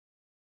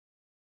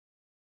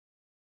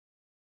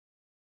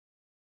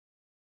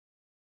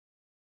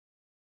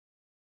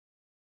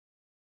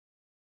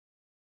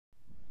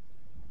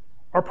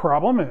Our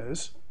problem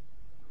is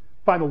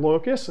find the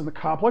locus in the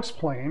complex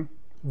plane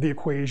of the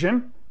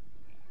equation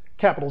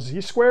capital Z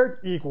squared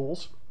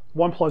equals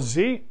 1 plus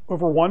z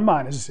over 1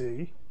 minus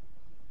z,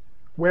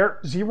 where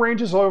z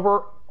ranges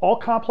over all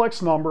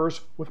complex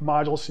numbers with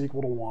modulus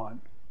equal to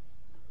 1.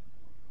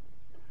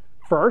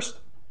 First,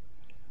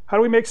 how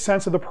do we make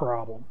sense of the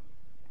problem?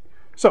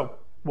 So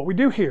what we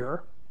do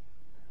here,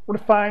 we're going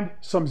to find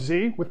some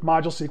z with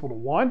modulus equal to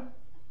 1.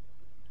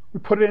 We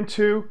put it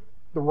into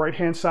the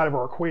right-hand side of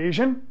our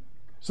equation,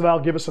 so that'll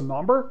give us a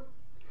number.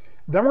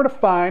 Then we're going to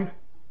find,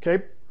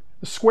 okay,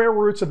 the square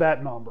roots of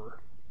that number.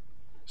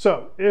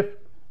 So if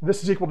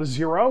this is equal to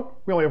 0,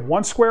 we only have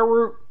one square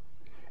root.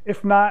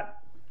 If not,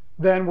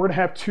 then we're going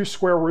to have two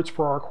square roots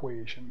for our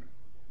equation.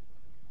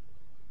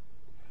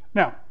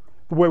 Now,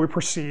 the way we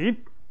proceed,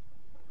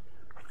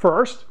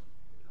 first,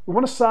 we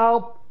want to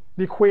solve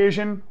the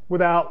equation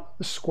without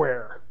the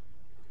square.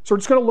 So we're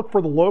just going to look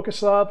for the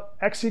locus of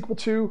x equal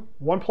to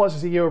 1 plus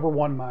z over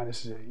 1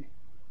 minus z.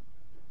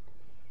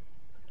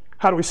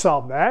 How do we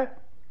solve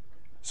that?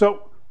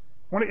 So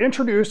I want to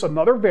introduce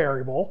another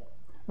variable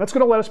that's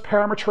going to let us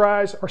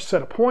parametrize our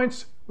set of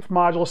points with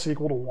modulus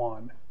equal to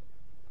 1.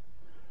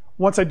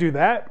 Once I do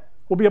that,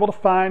 we'll be able to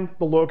find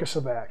the locus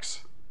of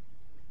x.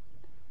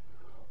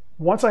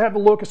 Once I have the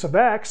locus of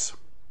x,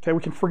 okay,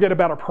 we can forget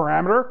about our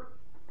parameter.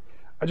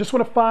 I just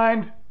want to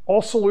find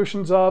all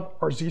solutions of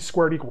our z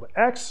squared equal to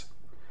x.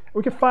 And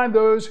we can find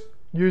those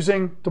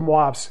using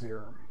DeMoivre's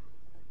theorem.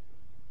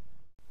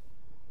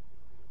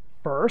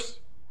 First,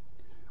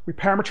 we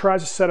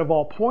parameterize a set of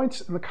all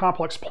points in the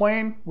complex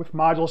plane with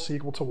modulus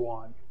equal to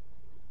 1.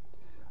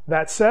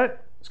 That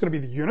set is going to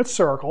be the unit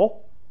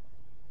circle.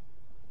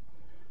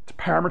 To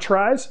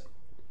parameterize,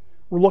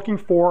 we're looking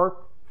for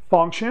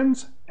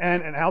functions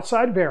and an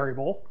outside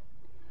variable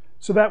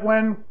so that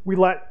when we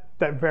let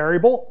that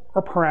variable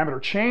or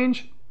parameter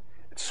change,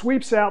 it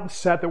sweeps out the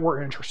set that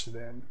we're interested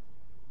in.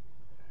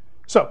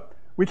 So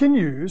we can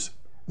use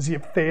z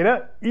of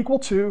theta equal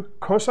to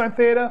cosine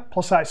theta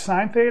plus I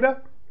sine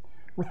theta,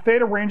 where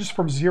theta ranges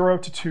from 0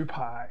 to 2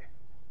 pi.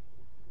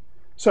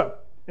 So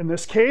in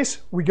this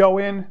case, we go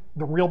in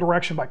the real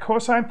direction by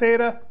cosine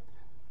theta,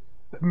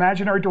 the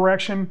imaginary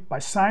direction by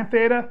sine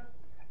theta,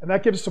 and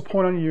that gives us a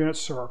point on the unit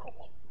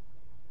circle.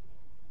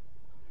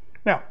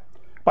 Now,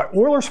 by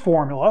Euler's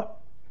formula,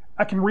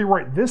 I can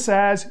rewrite this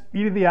as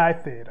e to the I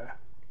theta.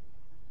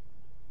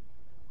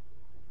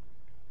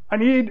 I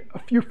need a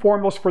few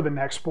formulas for the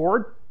next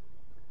board.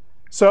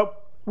 So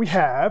we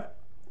have,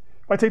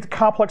 if I take the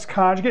complex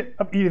conjugate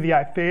of e to the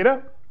I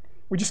theta,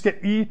 we just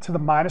get e to the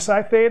minus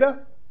I theta.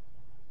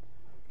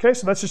 Okay,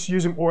 so that's just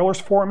using Euler's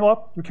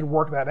formula. We can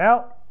work that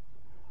out.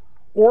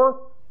 Or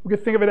we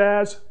could think of it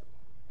as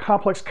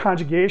complex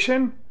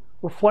conjugation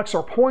reflects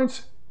our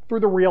points through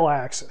the real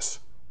axis.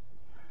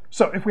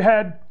 So if we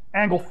had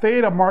angle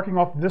theta marking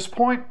off this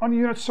point on the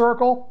unit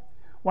circle,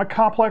 when I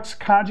complex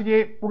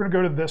conjugate, we're going to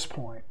go to this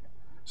point.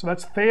 So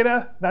that's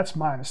theta, that's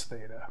minus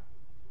theta.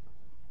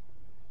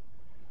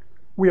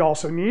 We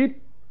also need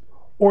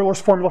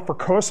Euler's formula for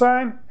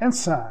cosine and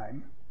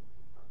sine.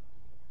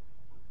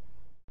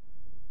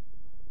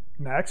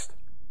 Next,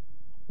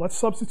 let's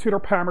substitute our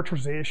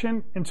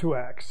parametrization into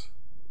x.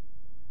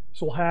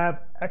 So we'll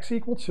have x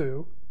equal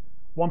to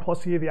 1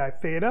 plus e to the I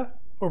theta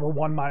over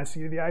 1 minus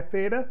e to the I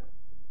theta.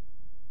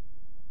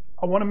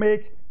 I want to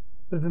make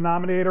the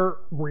denominator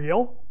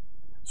real,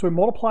 so we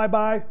multiply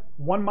by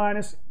 1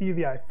 minus e to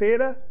the I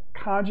theta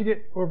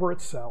conjugate over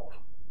itself.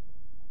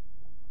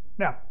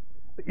 Now,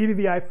 the e to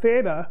the I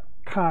theta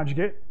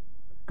conjugate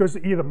goes to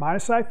e to the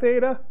minus I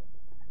theta.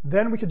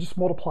 Then we can just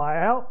multiply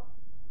out.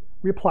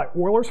 We apply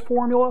Euler's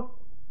formula.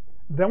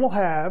 Then we'll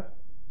have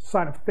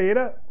sine of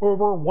theta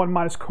over 1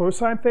 minus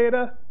cosine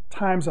theta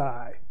times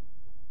I.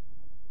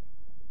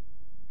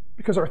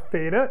 Because our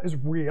theta is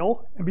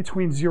real in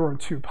between 0 and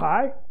 2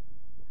 pi,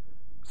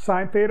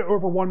 sine theta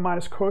over 1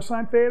 minus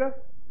cosine theta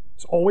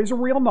is always a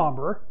real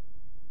number.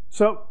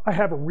 So I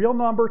have a real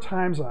number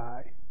times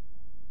I.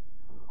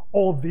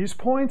 All of these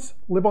points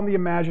live on the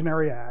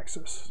imaginary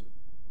axis.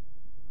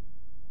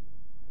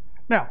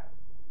 Now,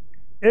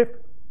 if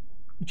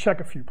you check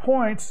a few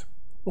points,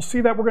 we'll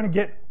see that we're going to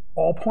get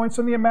all points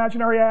on the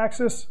imaginary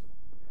axis.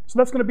 So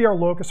that's going to be our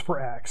locus for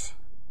x.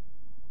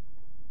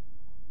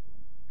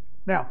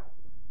 Now,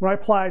 when I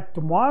apply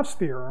DeMoivre's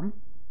theorem,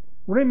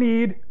 we're going to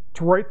need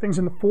to write things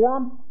in the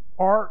form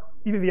r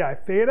e to the I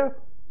theta,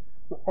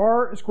 where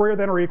r is greater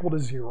than or equal to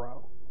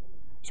 0.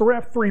 So we're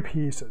going to have three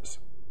pieces.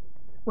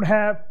 We're going to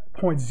have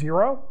point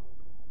 0.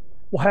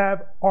 We'll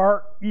have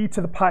r e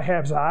to the pi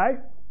halves I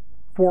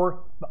for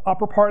the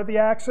upper part of the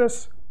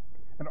axis,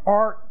 and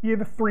r e to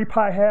the 3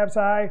 pi halves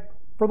I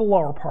for the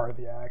lower part of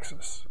the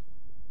axis.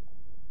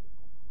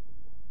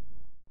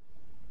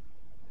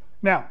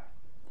 Now,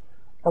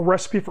 our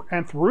recipe for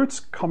nth roots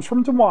comes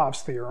from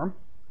DeMoivre's theorem.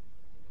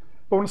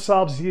 But when we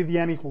solve z to the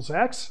n equals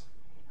x,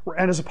 where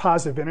n is a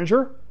positive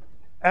integer,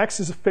 x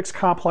is a fixed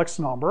complex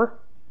number,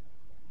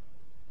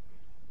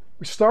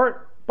 we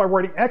start by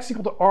writing x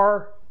equal to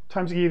r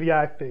times e to the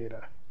I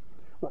theta,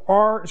 where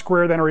r is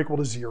greater than or equal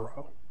to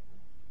 0.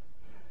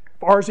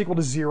 If r is equal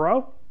to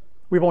 0,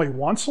 we have only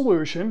one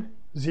solution,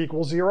 z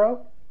equals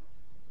 0.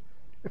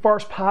 If r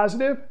is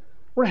positive,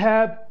 we're going to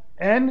have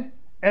n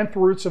nth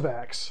roots of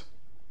x.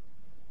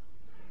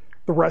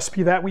 The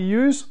recipe that we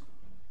use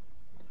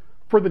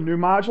for the new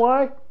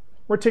moduli,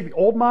 we're going to take the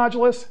old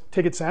modulus,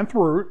 take its nth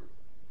root.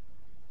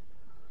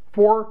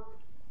 For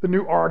the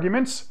new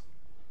arguments,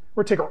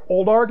 we're going to take our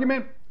old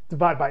argument,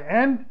 divide by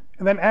n,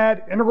 and then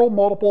add integral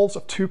multiples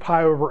of 2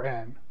 pi over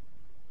n.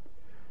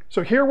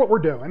 So here what we're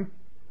doing,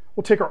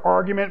 we'll take our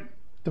argument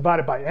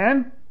divided by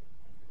n,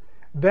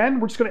 then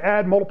we're just going to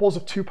add multiples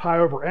of 2 pi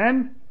over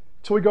n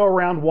until we go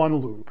around one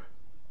loop.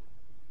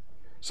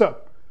 So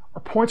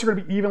our points are going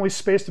to be evenly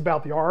spaced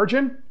about the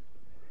origin.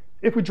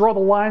 If we draw the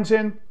lines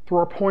in through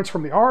our points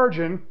from the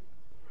origin,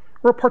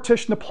 we're going to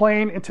partition the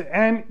plane into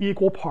n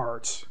equal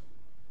parts.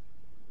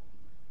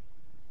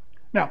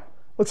 Now,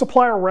 let's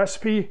apply our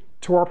recipe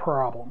to our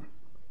problem.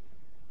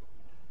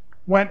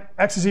 When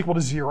x is equal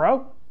to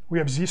 0, we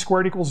have z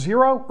squared equals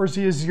 0, or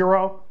z is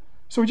 0,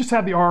 so we just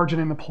have the origin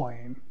in the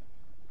plane.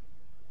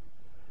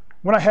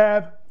 When I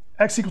have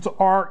x equal to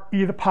r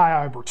e to the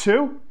pi over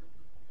 2,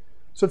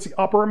 so it's the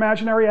upper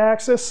imaginary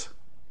axis,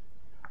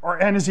 our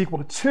n is equal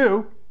to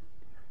 2,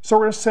 so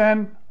we're going to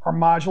send our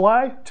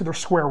moduli to their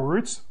square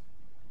roots.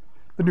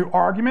 The new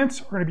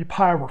arguments are going to be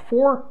pi over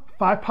 4,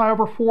 5 pi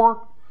over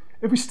 4,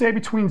 if we stay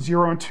between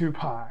 0 and 2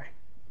 pi.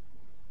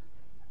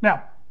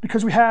 Now,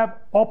 because we have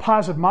all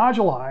positive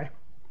moduli,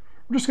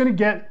 we're just going to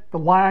get the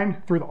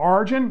line through the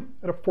origin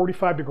at a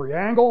 45-degree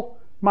angle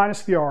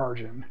minus the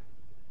origin.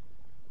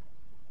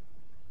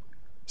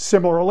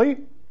 Similarly,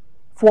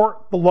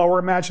 for the lower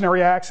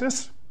imaginary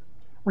axis,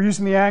 we're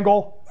using the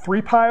angle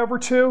 3 pi over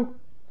 2.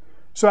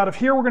 So out of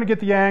here, we're going to get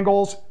the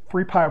angles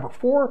 3 pi over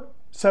 4,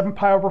 7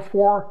 pi over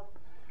 4.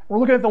 We're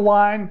looking at the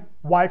line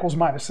y equals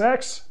minus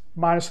x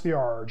minus the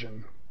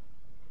origin.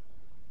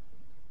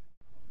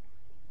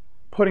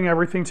 Putting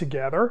everything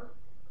together,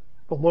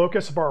 the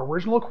locus of our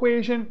original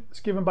equation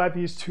is given by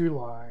these two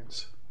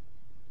lines.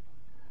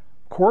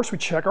 Of course, we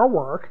check our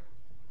work.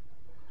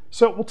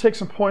 So we'll take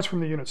some points from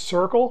the unit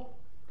circle,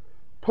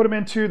 put them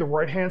into the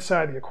right-hand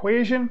side of the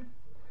equation,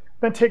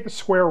 then take the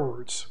square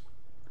roots.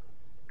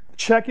 The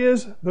check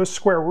is those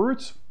square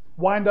roots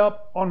wind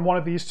up on one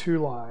of these two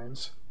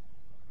lines.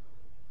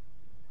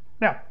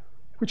 Now,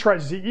 if we try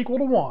z equal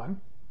to 1,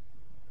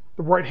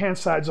 the right-hand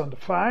side is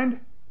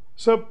undefined,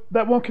 so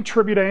that won't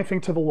contribute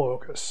anything to the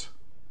locus.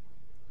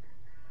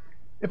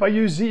 If I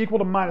use z equal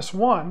to minus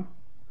 1,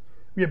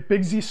 we have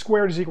big Z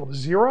squared is equal to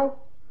 0,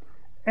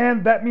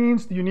 and that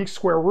means the unique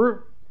square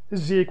root is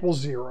z equals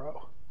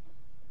 0.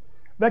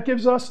 That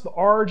gives us the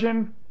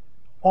origin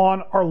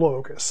on our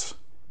locus.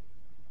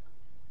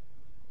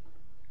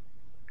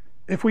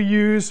 If we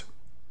use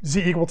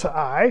z equal to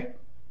I,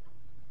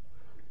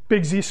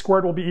 big Z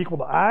squared will be equal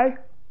to I.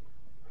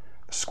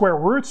 The square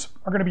roots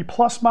are going to be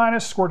plus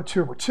minus square root of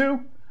 2 over 2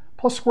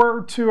 plus square root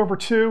of 2 over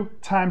 2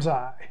 times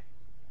I.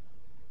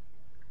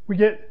 We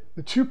get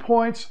the 2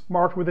 points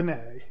marked with an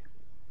A.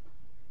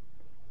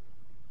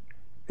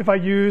 If I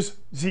use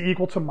z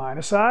equal to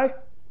minus I,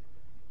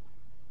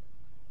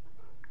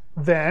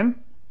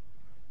 then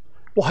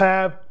we'll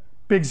have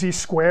big Z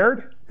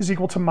squared is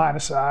equal to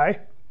minus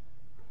I.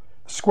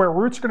 The square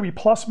roots are going to be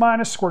plus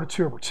minus square root of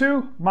 2 over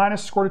 2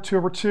 minus square root of 2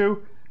 over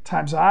 2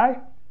 times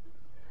I.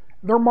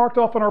 They're marked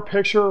off on our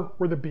picture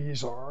where the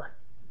B's are.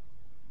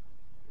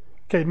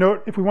 Okay,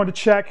 note if we want to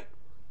check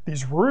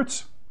these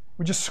roots,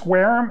 we just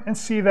square them and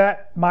see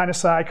that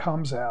minus I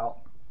comes out.